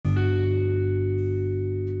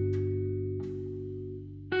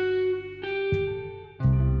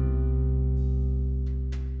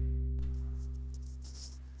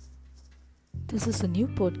This is a new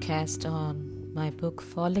podcast on my book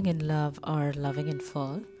Falling in Love or Loving in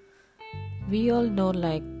Fall. We all know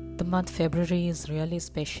the month February is really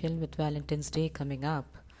special with Valentine's Day coming up.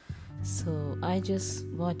 So I just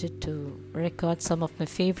wanted to record some of my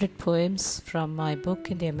favorite poems from my book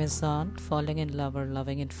in the Amazon Falling in Love or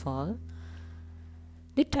Loving in Fall.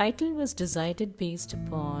 The title was decided based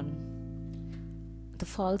upon the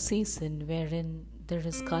fall season wherein there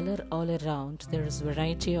is color all around, there is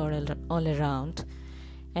variety all around,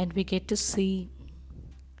 and we get to see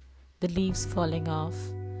the leaves falling off,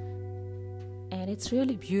 and it's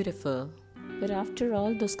really beautiful. But after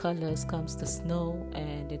all those colors comes the snow,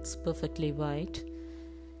 and it's perfectly white,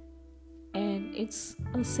 and it's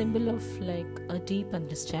a symbol of a deep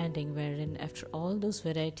understanding wherein after all those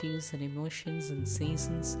varieties and emotions and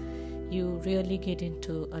seasons, you really get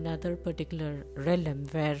into another particular realm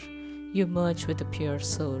where you merge with the pure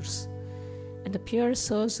source. And the pure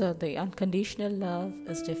source or the unconditional love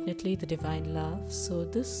is definitely the divine love. So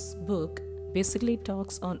this book basically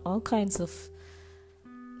talks on all kinds of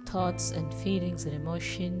thoughts and feelings and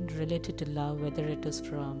emotion related to love, whether it is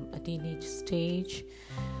from a teenage stage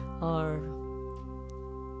or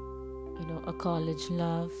a college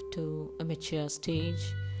love to a mature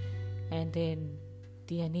stage, and then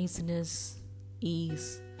the uneasiness,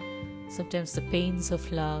 ease, sometimes the pains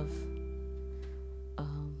of love,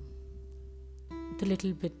 the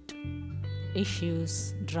little bit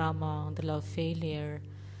issues, drama, the love failure,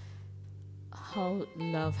 how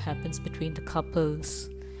love happens between the couples,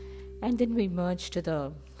 and then we merge to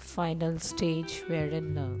the final stage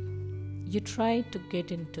wherein you try to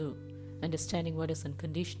get into understanding what is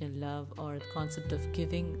unconditional love or the concept of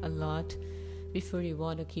giving a lot before you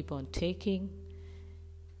want to keep on taking.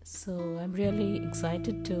 So I'm really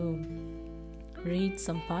excited to read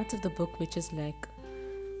some parts of the book which is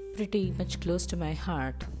pretty much close to my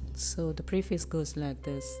heart. So the preface goes like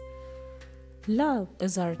this. Love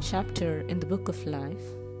is our chapter in the book of life.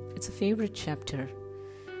 It's a favorite chapter.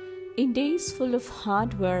 In days full of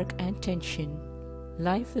hard work and tension,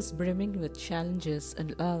 life is brimming with challenges,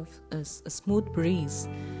 and love is a smooth breeze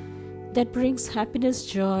that brings happiness,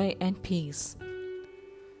 joy, and peace.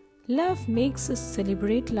 Love makes us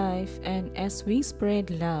celebrate life, and as we spread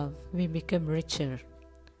love, we become richer.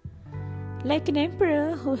 Like an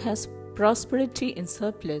emperor who has prosperity in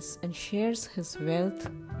surplus and shares his wealth,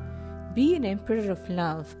 be an emperor of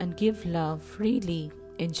love and give love freely,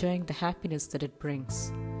 enjoying the happiness that it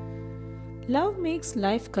brings. Love makes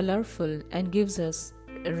life colorful and gives us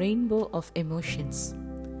a rainbow of emotions.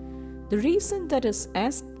 The season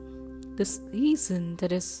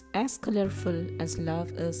that is as colorful as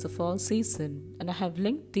love is the fall season, and I have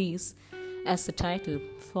linked these as the title,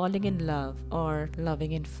 Falling in Love or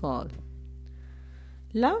Loving in Fall.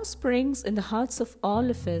 Love springs in the hearts of all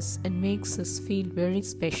of us and makes us feel very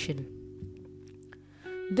special.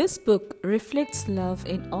 This book reflects love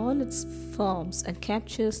in all its forms and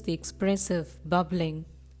captures the expressive, bubbling,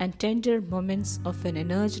 and tender moments of an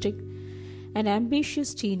energetic and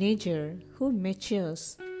ambitious teenager who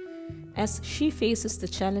matures as she faces the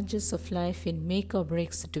challenges of life in make or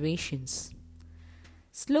break situations.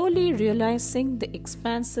 Slowly realizing the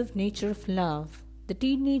expansive nature of love, the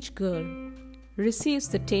teenage girl receives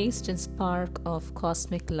the taste and spark of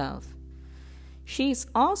cosmic love. She is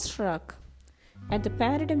awestruck at the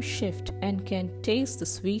paradigm shift and can taste the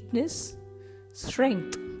sweetness,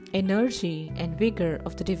 strength, energy, and vigor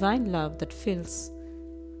of the divine love that fills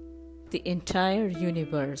the entire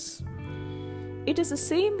universe. It is the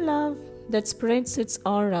same love that spreads its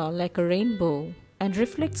aura like a rainbow and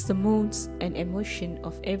reflects the moods and emotion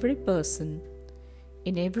of every person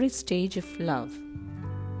in every stage of love.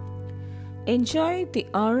 Enjoy the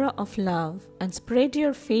aura of love and spread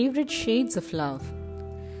your favorite shades of love.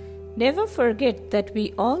 Never forget that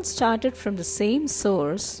we all started from the same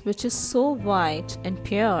source, which is so white and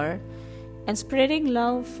pure, and spreading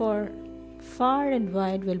love for far and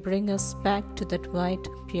wide will bring us back to that white,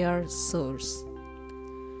 pure source.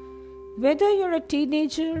 Whether you're a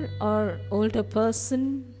teenager or older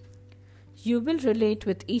person, you will relate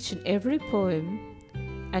with each and every poem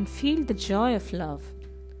and feel the joy of love.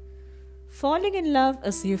 Falling in love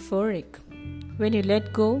is euphoric. When you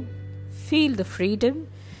let go, feel the freedom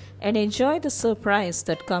and enjoy the surprise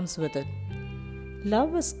that comes with it.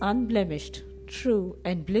 Love is unblemished, true,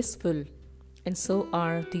 and blissful, and so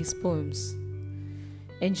are these poems.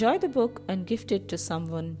 Enjoy the book and gift it to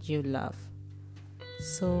someone you love.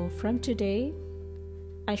 So from today,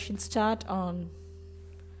 I should start on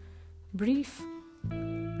brief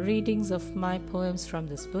readings of my poems from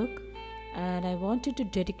this book, and I wanted to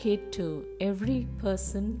dedicate to every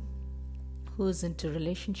person who's into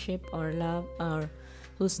relationship or love, or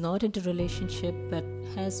who's not into relationship but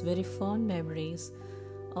has very fond memories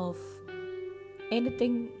of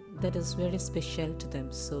anything that is very special to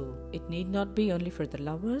them. So it need not be only for the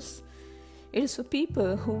lovers. It is for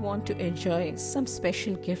people who want to enjoy some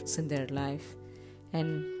special gifts in their life.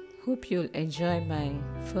 And hope you'll enjoy my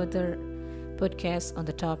further podcast on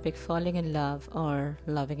the topic falling in love or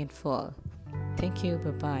loving in fall. Thank you.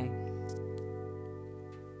 Bye-bye.